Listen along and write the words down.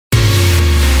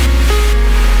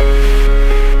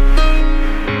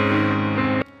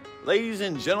Ladies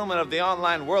and gentlemen of the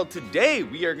online world, today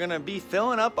we are gonna be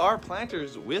filling up our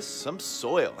planters with some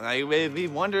soil. Now you may be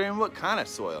wondering what kind of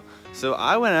soil. So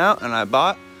I went out and I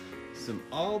bought some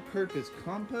all-purpose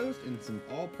compost and some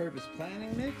all-purpose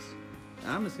planting mix.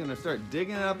 And I'm just gonna start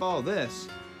digging up all this.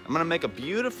 I'm gonna make a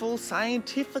beautiful,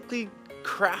 scientifically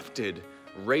crafted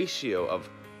ratio of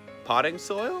potting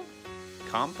soil,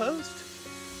 compost,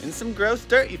 and some gross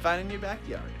dirt you find in your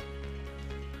backyard.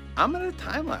 I'm gonna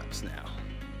time lapse now.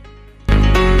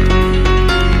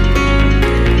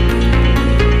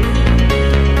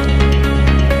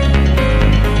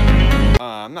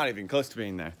 I'm not even close to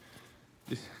being there.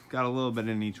 Just got a little bit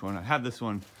in each one. I have this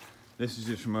one. This is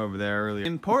just from over there earlier.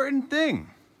 Important thing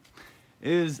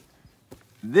is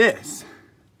this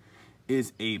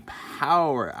is a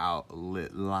power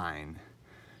outlet line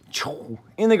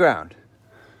in the ground.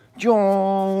 I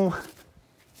don't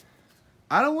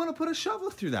want to put a shovel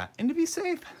through that. And to be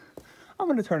safe, I'm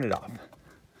going to turn it off.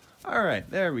 All right,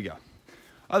 there we go.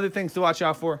 Other things to watch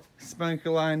out for: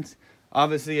 sprinkler lines,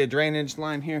 obviously a drainage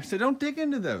line here, so don't dig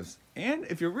into those. And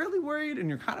if you're really worried and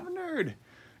you're kind of a nerd,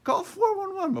 call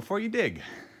 411 before you dig.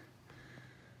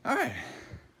 All right,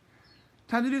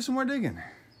 time to do some more digging.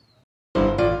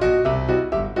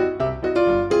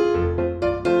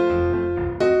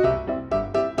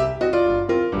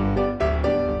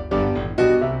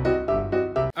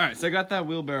 All right, so I got that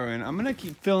wheelbarrow in. I'm gonna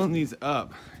keep filling these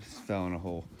up. I just fell in a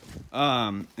hole.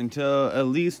 Until at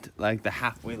least like the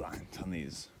halfway lines on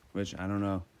these, which I don't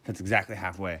know if that's exactly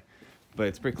halfway, but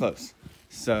it's pretty close.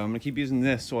 So I'm gonna keep using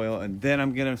this soil, and then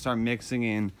I'm gonna start mixing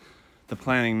in the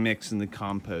planting mix and the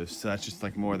compost. So that's just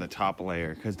like more of the top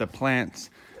layer, because the plants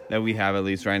that we have, at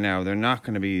least right now, they're not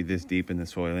gonna be this deep in the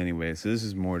soil anyway. So this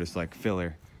is more just like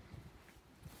filler.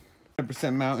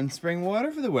 100% mountain spring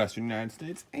water for the Western United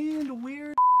States, and weird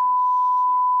shit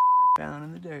I found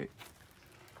in the dirt.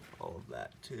 All of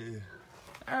that too.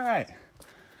 All right,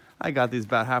 I got these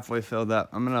about halfway filled up.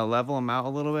 I'm gonna level them out a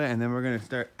little bit, and then we're gonna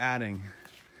start adding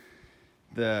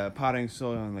the potting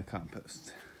soil and the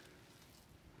compost.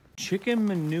 Chicken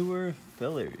manure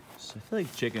fillers. I feel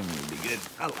like chicken would be good.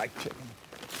 I like chicken.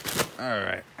 All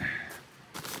right, how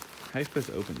are you supposed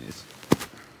to open these?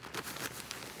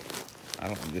 I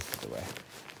don't think this is the way.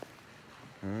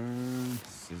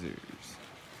 Scissors.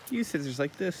 Use scissors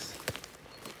like this.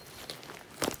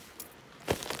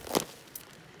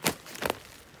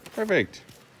 Perfect.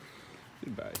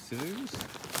 Goodbye, scissors.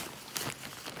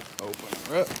 Open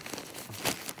her up.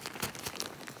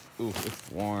 Ooh,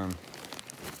 it's warm.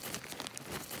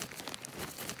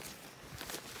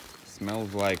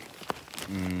 Smells like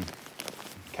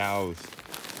cows.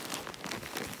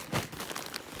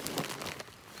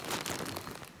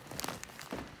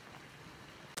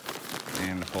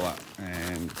 And pull out.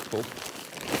 And pull.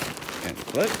 And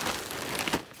flip.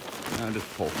 Now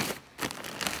just pull.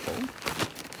 Pull.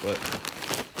 But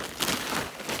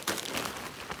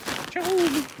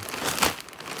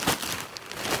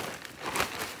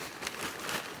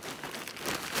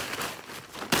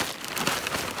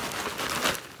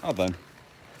all done.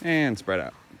 And spread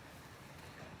out.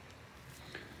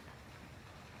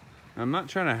 I'm not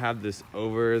trying to have this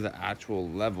over the actual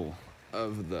level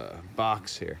of the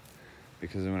box here,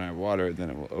 because when I water it, then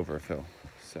it will overfill.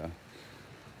 So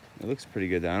it looks pretty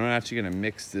good. I'm actually gonna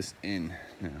mix this in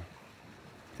now.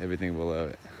 Everything below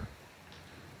it, so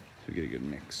we get a good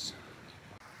mix.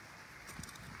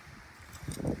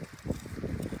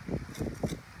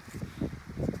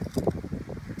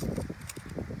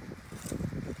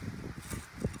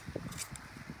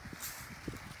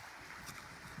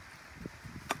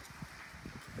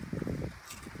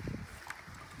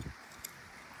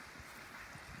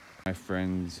 My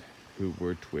friends who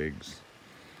were twigs,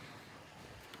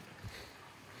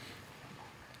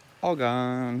 all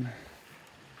gone.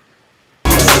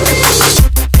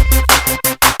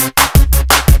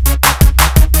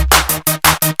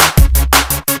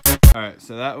 Alright,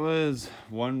 so that was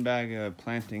one bag of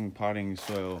planting potting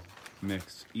soil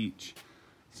mix each.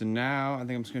 So now I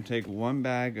think I'm just going to take one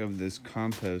bag of this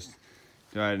compost,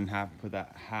 divide it in half, put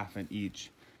that half in each.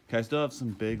 Okay, I still have some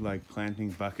big like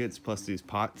planting buckets plus these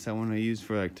pots I want to use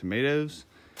for like tomatoes.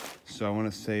 So I want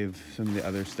to save some of the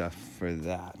other stuff for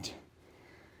that.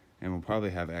 And we'll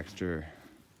probably have extra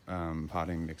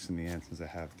potting mix in the end, since I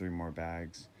have 3 more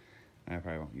bags. And I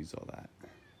probably won't use all that.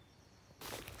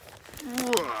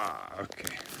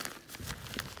 Okay.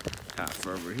 Half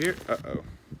over here. Uh-oh.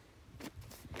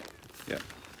 Yep.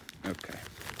 Okay.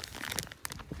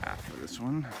 Half of this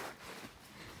one.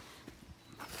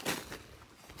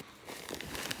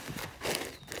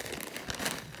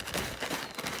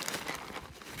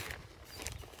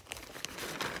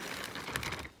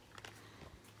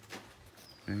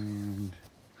 And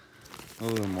a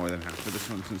little more than half of this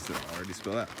one since it already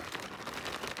spilled out.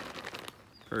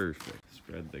 Perfect.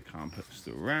 Spread the compost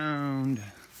around.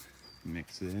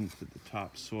 Mix it into the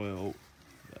topsoil,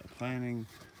 the planting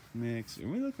mix. And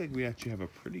we look like we actually have a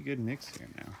pretty good mix here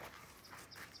now.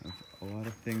 Of a lot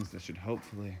of things that should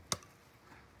hopefully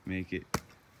make it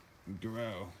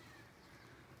grow.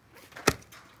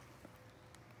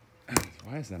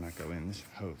 Why does that not go in? This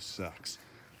hoe sucks.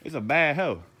 It's a bad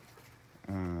hoe.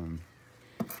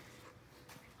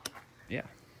 Yeah.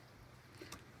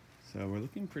 So we're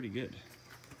looking pretty good.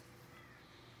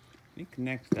 I think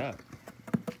next up,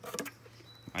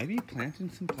 might be planting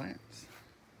some plants.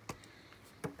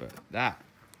 But that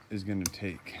is gonna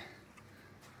take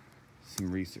some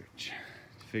research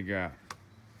to figure out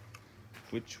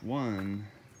which one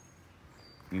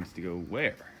needs to go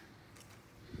where.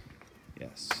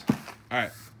 Yes. All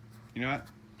right, you know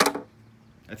what?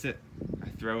 That's it. I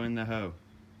throw in the hoe.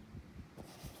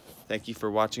 Thank you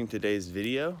for watching today's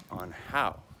video on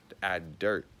how to add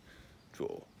dirt to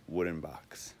a wooden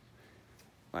box.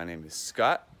 My name is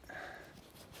Scott.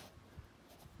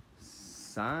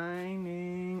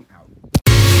 Signing out.